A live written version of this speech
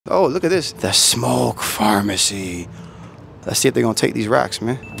Oh, look at this. The smoke pharmacy. Let's see if they're gonna take these racks,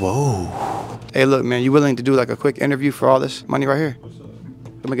 man. Whoa. Hey, look, man, you willing to do like a quick interview for all this money right here?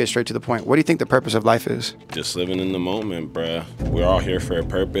 Let me get straight to the point. What do you think the purpose of life is? Just living in the moment, bruh. We're all here for a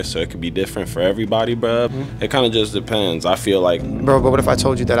purpose, so it could be different for everybody, bruh. It kind of just depends. I feel like... Bro, but what if I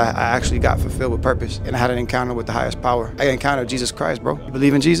told you that I actually got fulfilled with purpose and I had an encounter with the highest power? I encountered Jesus Christ, bro. You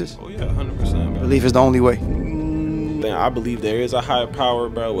believe in Jesus? Oh, yeah, 100%, bro. Belief is the only way. I believe there is a higher power,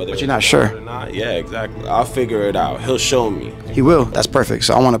 bro. Whether but you're not sure. Or not. Yeah, exactly. I'll figure it out. He'll show me. He will. That's perfect.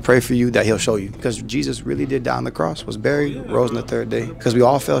 So I want to pray for you that he'll show you. Because Jesus really did die on the cross, was buried, rose on the third day. Because we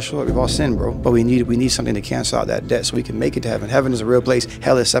all fell short. We've all sinned, bro. But we need something to cancel out that debt so we can make it to heaven. Heaven is a real place.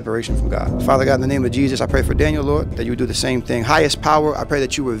 Hell is separation from God. Father God, in the name of Jesus, I pray for Daniel, Lord, that you would do the same thing. Highest power, I pray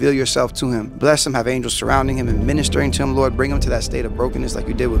that you reveal yourself to him. Bless him, have angels surrounding him and ministering to him, Lord. Bring him to that state of brokenness like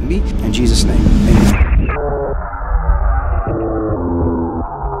you did with me. In Jesus' name, amen.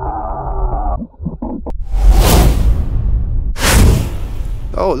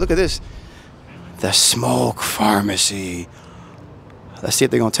 Oh, look at this. The smoke pharmacy. Let's see if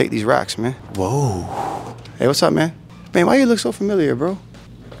they're gonna take these racks, man. Whoa. Hey, what's up, man? Man, why you look so familiar, bro?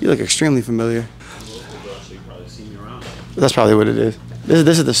 You look extremely familiar. That's probably what it is.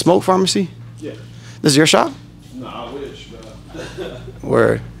 This is the smoke pharmacy? Yeah. This is your shop? No, I wish, bro.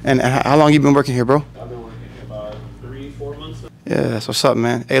 Word. And how long you been working here, bro? I've been working here about 3-4 months now. Yeah, that's what's up,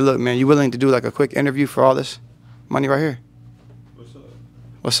 man. Hey, look, man, you willing to do like a quick interview for all this money right here?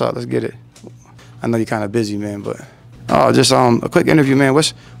 What's up? Let's get it. I know you're kind of busy, man, but just a quick interview, man.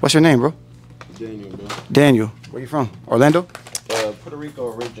 What's your name, bro? Daniel, bro. Daniel. Where you from? Orlando? Puerto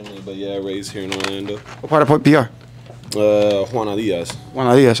Rico originally, but yeah, raised here in Orlando. What part of PR? Juana Diaz.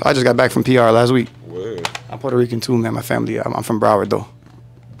 Juana Diaz. I just got back from PR last week. Word. I'm Puerto Rican too, man. My family. I'm from Broward though.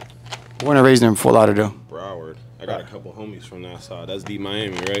 Born and raised in Fort Lauderdale. Broward. I got a couple homies from that side. That's deep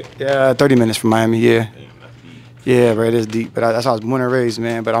Miami, right? Yeah, 30 minutes from Miami. Yeah. Damn, that's deep. Yeah, bro, it is deep. But that's how I was born and raised,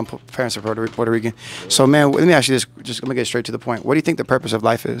 man. But I'm parents are Puerto Rican. So, man, let me ask you this. Just let me get straight to the point. What do you think the purpose of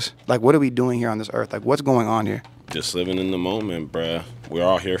life is? Like, what are we doing here on this earth? Like, what's going on here? Just living in the moment, bruh. We're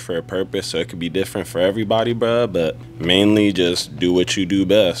all here for a purpose, so it could be different for everybody, bruh. But mainly just do what you do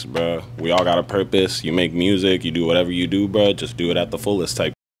best, bruh. We all got a purpose. You make music, you do whatever you do, bruh. Just do it at the fullest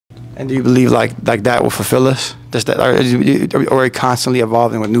type. And do you believe like that will fulfill us? Does that, or are we constantly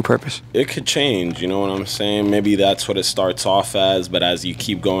evolving with new purpose? It could change, you know what I'm saying? Maybe that's what it starts off as, but as you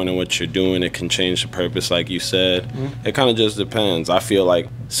keep going in what you're doing, it can change the purpose, like you said. It kind of just depends. I feel like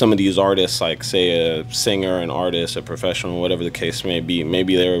some of these artists, like say a singer, an artist, a professional, whatever the case may be,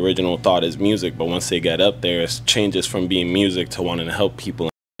 maybe their original thought is music, but once they get up there, it changes from being music to wanting to help people.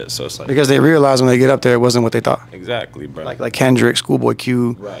 So it's like, because they realize when they get up there, it wasn't what they thought. Exactly, bro. Like Kendrick, Schoolboy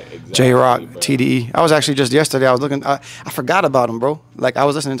Q, right, exactly, J-Rock, bro. TDE. I was actually just yesterday. I was looking. I forgot about him, bro. Like I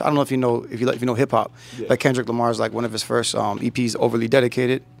was listening to, I don't know if you know hip hop. Yeah. Like Kendrick Lamar's like one of his first EPs, Overly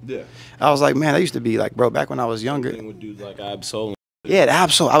Dedicated. Yeah. I was like, man, that used to be like, bro, back when I was younger. With dudes like Absol. Yeah,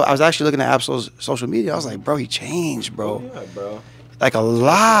 Absol. I was actually looking at Absol's social media. I was like, bro, he changed, bro. Oh, yeah, bro. Like a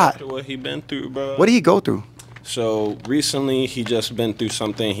lot. After what he been through, bro. What did he go through? So recently, he just been through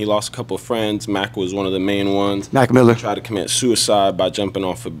something. He lost a couple of friends. Mac was one of the main ones. Mac Miller. He tried to commit suicide by jumping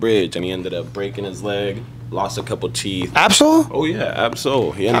off a bridge, and he ended up breaking his leg, lost a couple teeth. Absol? Oh, yeah,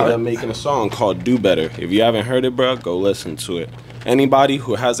 Absol. He ended up making a song called Do Better. If you haven't heard it, bro, go listen to it. Anybody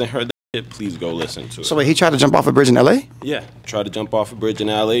who hasn't heard that shit, please go listen to it. So wait, he tried to jump off a bridge in L.A.? Yeah, tried to jump off a bridge in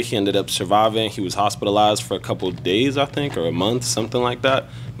L.A. He ended up surviving. He was hospitalized for a couple of days, I think, or a month, something like that.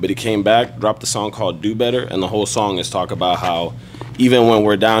 But he came back, dropped a song called Do Better, and the whole song is talk about how even when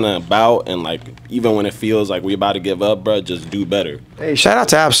we're down and about and like even when it feels like we about to give up, bro, just do better. Hey, shout out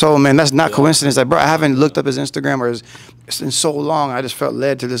to Absol, man. That's not coincidence. Like, bro, I haven't looked up his Instagram or it's in so long. I just felt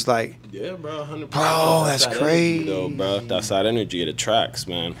led to this like, yeah, bro, 100%. Bro, that's crazy. Though, bro, that's that energy. It attracts,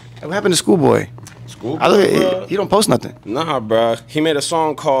 man. Hey, what happened to Schoolboy? Schoolboy, bro. He don't post nothing. Nah, bro. He made a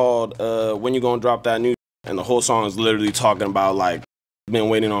song called When You Gonna Drop That New, and the whole song is literally talking about like, been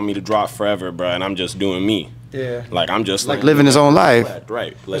waiting on me to drop forever, bro, and I'm just doing me. Yeah. Like I'm just like living his own life.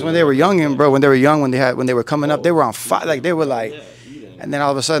 Right. Because when they were young, bro, when they were coming up, they were on fire. Like they were like, and then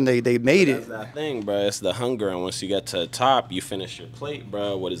all of a sudden they made it. That's that thing, bro. It's the hunger, and once you get to the top, you finish your plate,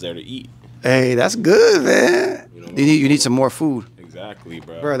 bro. What is there to eat? Hey, that's good, man. You need some more food. Exactly,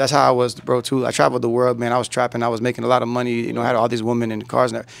 bro. Bro, that's how I was, bro, too. I traveled the world, man. I was trapping. I was making a lot of money. You know, I had all these women in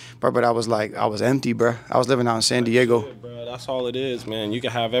cars. Bro, but I was like, I was empty, bro. I was living out in San Diego. Shit, bro. That's all it is, man. You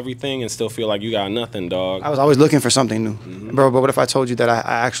can have everything and still feel like you got nothing, dog. I was always looking for something new. Bro, but what if I told you that I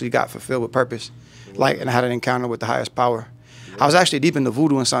actually got fulfilled with purpose? Like, and I had an encounter with the highest power. I was actually deep into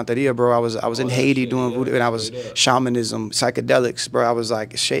voodoo in Santeria, bro. I was in Haiti doing voodoo, and I was shamanism, psychedelics, bro. I was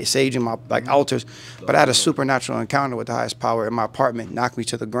like saging my like altars, but I had a supernatural encounter with the highest power in my apartment, knocked me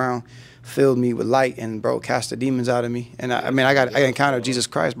to the ground, filled me with light, and bro, cast the demons out of me. And I encountered Jesus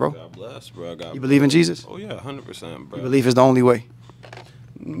Christ, bro. God bless, bro. God you believe in Jesus? Oh yeah, 100%, bro. You believe is the only way.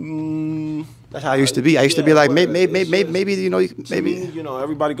 That's how I used to be. I used to be like, maybe you know, maybe. You know,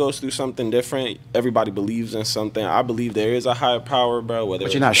 everybody goes through something different. Everybody believes in something. I believe there is a higher power, bro. Whether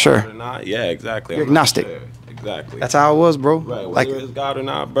but you're not sure or not. Yeah, exactly. You're agnostic. Sure. Exactly. That's how I was, bro. Right. Like, whether it's God or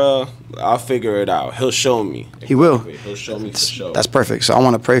not, bro, I'll figure it out. He'll show me. He will. He'll show me for sure. That's perfect. So I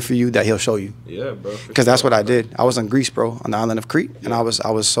want to pray for you that he'll show you. Yeah, bro. Because that's what I did. I was in Greece, bro, on the island of Crete, and I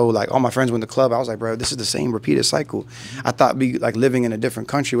was so like, all my friends were in the club. I was like, bro, this is the same repeated cycle. I thought like living in a different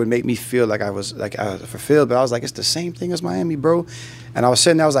country would make me feel like I was fulfilled, but I was like, it's the same thing as Miami, bro. And I was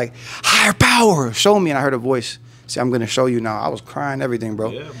sitting there, I was like, higher power, show me. And I heard a voice. See, I'm going to show you now. I was crying, everything,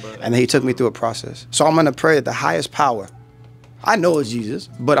 bro. Yeah, and then he took me through a process. So I'm going to pray that the highest power, I know it's Jesus,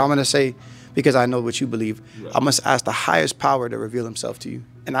 but I'm going to say, because I know what you believe, I must ask the highest power to reveal himself to you.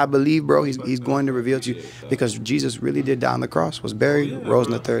 And I believe, bro, he's going to reveal to you, because Jesus really did die on the cross, was buried, rose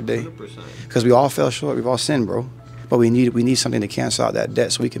on the third day. Because we all fell short. We've all sinned, bro. But we need something to cancel out that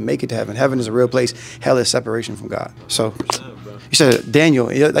debt so we can make it to heaven. Heaven is a real place. Hell is separation from God. So you said Daniel,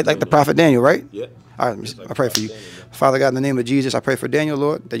 like the prophet Daniel, right? Yeah. All right, I pray for you. Father God, in the name of Jesus, I pray for Daniel,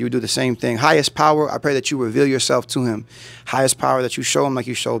 Lord, that you would do the same thing. Highest power, I pray that you reveal yourself to him. Highest power, that you show him like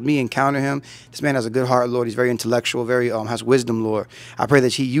you showed me, encounter him. This man has a good heart, Lord. He's very intellectual, very has wisdom, Lord. I pray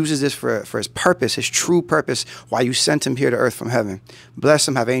that he uses this for his purpose, his true purpose, why you sent him here to earth from heaven. Bless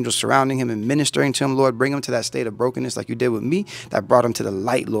him, have angels surrounding him and ministering to him, Lord. Bring him to that state of brokenness like you did with me, that brought him to the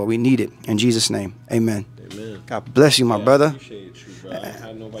light, Lord. We need it. In Jesus' name, amen. Amen. God bless you, my brother. I appreciate you, bro. I ain't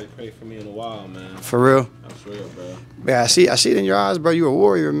had nobody pray for me in a while, man. For real. That's real, bro. Yeah, I see it in your eyes, bro. You're a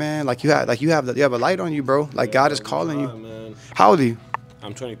warrior, man. Like you have a light on you, bro. Like God is calling you. Man. How old are you?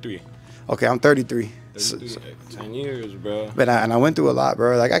 I'm 23. Okay, I'm 33. 10 years, bro. But I went through a lot,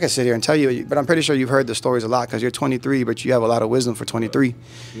 bro. Like I could sit here and tell you, but I'm pretty sure you've heard the stories a lot because you're 23, but you have a lot of wisdom for 23.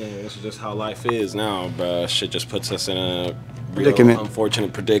 Man, this is just how life is now, bro. Shit just puts us in a predicament. Real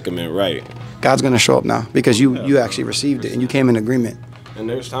unfortunate predicament, right? God's gonna show up now because you actually received it and you came in agreement. And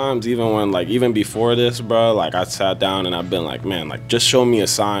there's times even when, like, even before this, bro, like, I sat down and I've been like, man, like, just show me a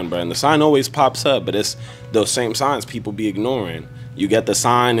sign, bro. And the sign always pops up, but it's those same signs people be ignoring. You get the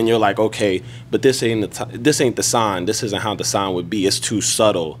sign and you're like, okay, but this ain't the sign. This isn't how the sign would be. It's too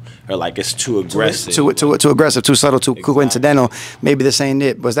subtle, or like it's too aggressive. Too aggressive, too subtle, too coincidental. Maybe this ain't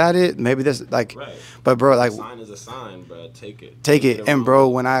it. Was that it? Maybe this, like, right. But bro, like, a sign is a sign, bro. Take it. Take it. And bro,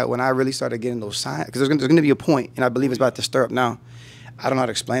 when I really started getting those signs, because there's gonna be a point, and I believe it's about to stir up now. I don't know how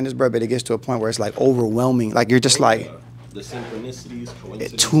to explain this, bro, but it gets to a point where it's like overwhelming. Like you're just like, the synchronicities,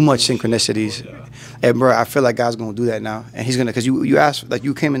 coincidences. too much synchronicities. Yeah. And bro, I feel like God's gonna do that now, and He's gonna, because you asked, like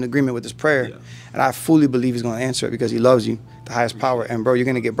you came in agreement with this prayer, yeah. And I fully believe He's gonna answer it because He loves you, the highest power. And bro, you're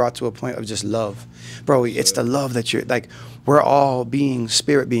gonna get brought to a point of just love, bro. It's the love that you're like. We're all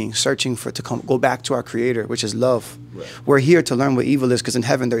spirit beings, searching to go back to our Creator, which is love. Right. We're here to learn what evil is, because in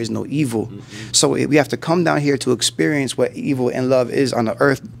heaven there is no evil. Mm-hmm. So we have to come down here to experience what evil and love is on the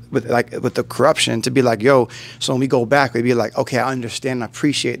earth, with the corruption. To be like, yo. So when we go back, we be like, okay, I understand, I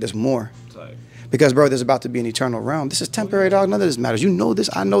appreciate this more. Right. Because bro, there's about to be an eternal realm. This is temporary, dog. None of this matters. You know this.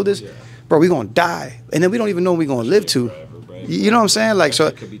 I know this. Yeah. Bro, we gonna die, and then we don't even know when we gonna live to. Forever, you know what I'm saying? Like, so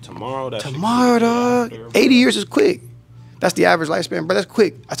it could be tomorrow. Tomorrow, dog. 80 years is quick. That's the average lifespan, bro. That's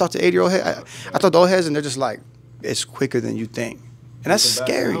quick. I talked to 80-year-old heads. I talked to old heads, and they're just like, it's quicker than you think. And that's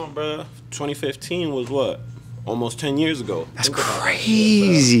scary. Down, bro. 2015 was what? Almost 10 years ago. That's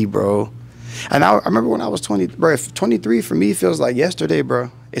crazy, bro. And I remember when I was 20, bro, 23 for me feels like yesterday,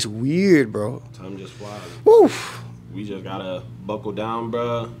 bro. It's weird, bro. Time just flies. Woo. We just gotta buckle down,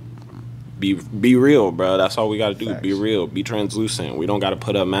 bro. Be real, bro. That's all we gotta do. Facts. Be real. Be translucent. We don't gotta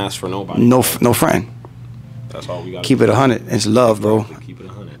put up masks for nobody. No friend. That's all we got. Keep it 100. It's love, bro. Keep it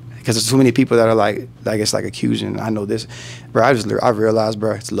 100. Because there's too many people that are like it's like accusing. I know this, bro. I realized,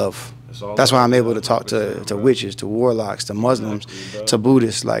 bro, it's love. That's why I'm able to talk to witches, to warlocks, to Muslims, to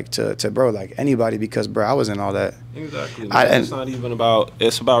Buddhists, like to bro, like anybody, because bro, I was in all that. Exactly. It's not even about.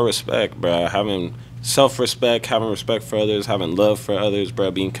 It's about respect, bro. Having self-respect, having respect for others, having love for others,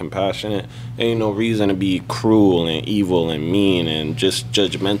 bro, being compassionate. There ain't no reason to be cruel and evil and mean and just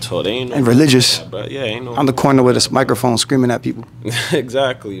judgmental. There ain't no and religious. That, bro. Yeah, ain't no. On the corner with a microphone screaming at people.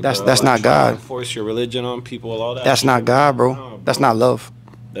 Exactly. That's like, not God. Force your religion on people, all that. That's not God, bro. That's not love.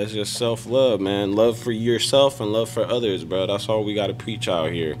 That's just self-love, man. Love for yourself and love for others, bro. That's all we got to preach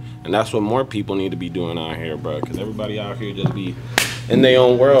out here. And that's what more people need to be doing out here, bro. Because everybody out here just be in their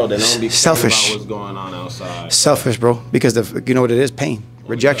own world and don't be selfish about what's going on outside. Selfish, bro. Because you know what it is? Pain.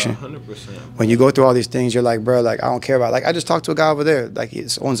 Rejection. Yeah, 100%. When you go through all these things, you're like, bro, like, I don't care about, like, I just talked to a guy over there, like, he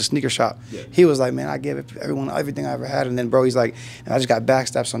owns a sneaker shop. Yeah. He was like, man, I give everyone everything I ever had. And then, bro, he's like, and I just got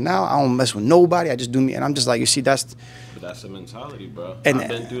backstabbed. So now I don't mess with nobody. I just do me. And I'm just like, you see, that's the mentality, bro. And I've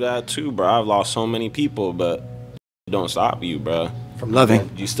been through that too, bro. I've lost so many people, but it don't stop you, bro. From loving.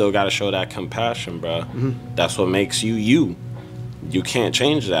 You still got to show that compassion, bro. Mm-hmm. That's what makes you you. You can't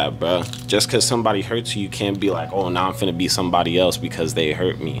change that, bro. Just because somebody hurts you, you can't be like, oh, now I'm finna be somebody else because they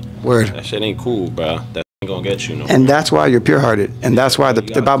hurt me. Word. That shit ain't cool, bro. That ain't gonna get you no more. And that's why you're pure-hearted. And that's why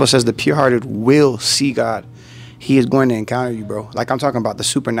the Bible says the pure-hearted will see God. He is going to encounter you, bro. Like, I'm talking about the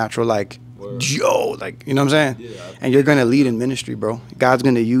supernatural, like, yo, like, you know what I'm saying? Yeah, and you're going to lead in ministry, bro. God's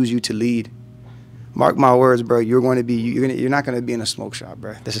going to use you to lead. Mark my words, bro. You're going to be, you're not going to be in a smoke shop,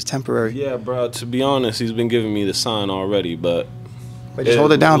 bro. This is temporary. Yeah, bro. To be honest, he's been giving me the sign already, but just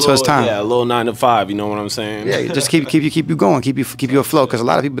hold it down till it's time. Yeah, a little 9 to 5. You know what I'm saying? Yeah, just keep you going, keep you afloat. Because a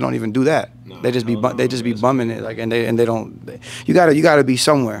lot of people don't even do that. No, they just be bumming it, like, and they don't. You gotta be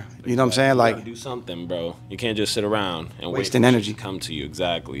somewhere. You know what I'm saying? Like, you gotta do something, bro. You can't just sit around and wasting wait for energy to come to you.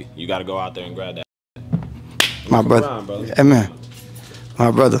 Exactly. You gotta go out there and grab that. My brother. Amen.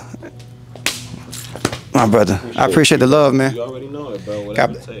 My brother. My brother. I appreciate the love, man. You already know it, bro.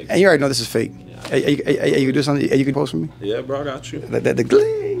 Whatever it takes. And you already know this is fake. Yeah. You can do something. You can post for me. Yeah, bro. I got you. The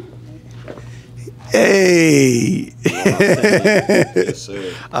glee. Hey. Yes,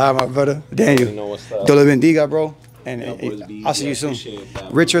 sir. All right, my brother. Daniel. You know what's up. Dole bendiga, bro. And I'll see you soon.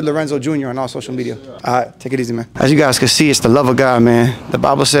 That, Richard Lorenzo Jr. on all social media. All right, take it easy, man. As you guys can see, it's the love of God, man. The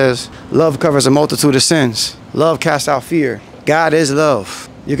Bible says, love covers a multitude of sins. Love casts out fear. God is love.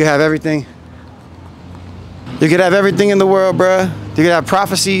 You can have everything. You could have everything in the world, bruh. You could have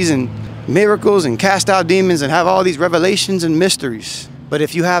prophecies and miracles and cast out demons and have all these revelations and mysteries. But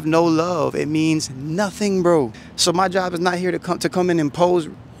if you have no love, it means nothing, bro. So my job is not here to come and impose.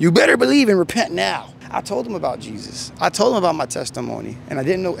 You better believe and repent now. I told him about Jesus. I told him about my testimony, and I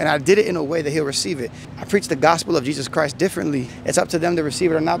didn't know, and I did it in a way that he'll receive it. I preach the gospel of Jesus Christ differently. It's up to them to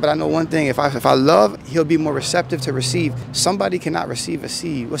receive it or not, but I know one thing: if I love, he'll be more receptive to receive. Somebody cannot receive a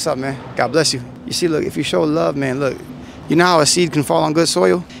seed. What's up, man? God bless you. You see, look, if you show love, man, look. You know how a seed can fall on good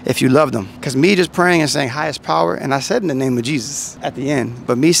soil? If you love them. Because me just praying and saying highest power, and I said in the name of Jesus at the end,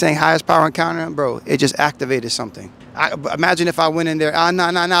 but me saying highest power encounter, bro, it just activated something. Imagine if I went in there, nah,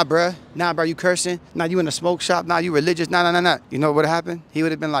 bruh. Nah, bro, you cursing? Nah, you in a smoke shop? Nah, you religious? Nah. You know what would have happened? He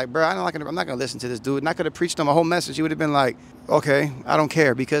would have been like, bro, I'm not going to listen to this dude. And I could have preached him a whole message. He would have been like, okay, I don't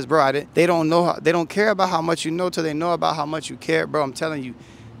care. Because, bro, they don't care about how much you know till they know about how much you care. Bro, I'm telling you,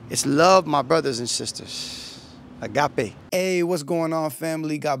 it's love, my brothers and sisters. Agape. Hey, what's going on,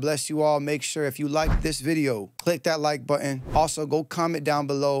 family? God bless you all. Make sure if you like this video, click that like button. Also, go comment down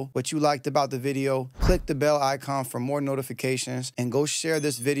below what you liked about the video. Click the bell icon for more notifications and go share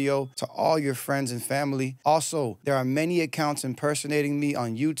this video to all your friends and family. Also, there are many accounts impersonating me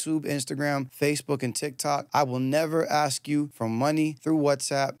on YouTube, Instagram, Facebook, and TikTok. I will never ask you for money through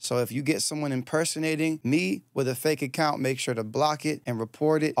WhatsApp. So if you get someone impersonating me with a fake account, make sure to block it and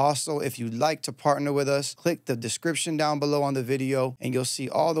report it. Also, if you'd like to partner with us, click the description down below on the video and you'll see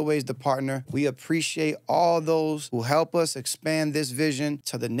all the ways to partner. We appreciate all those who help us expand this vision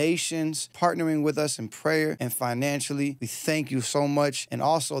to the nations, partnering with us in prayer and financially. We thank you so much. And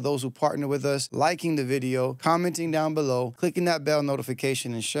also those who partner with us, liking the video, commenting down below, clicking that bell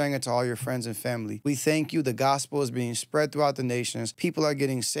notification and sharing it to all your friends and family. We thank you. The gospel is being spread throughout the nations. People are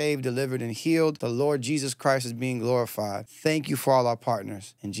getting saved, delivered, and healed. The Lord Jesus Christ is being glorified. Thank you for all our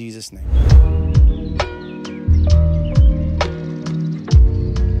partners. In Jesus' name.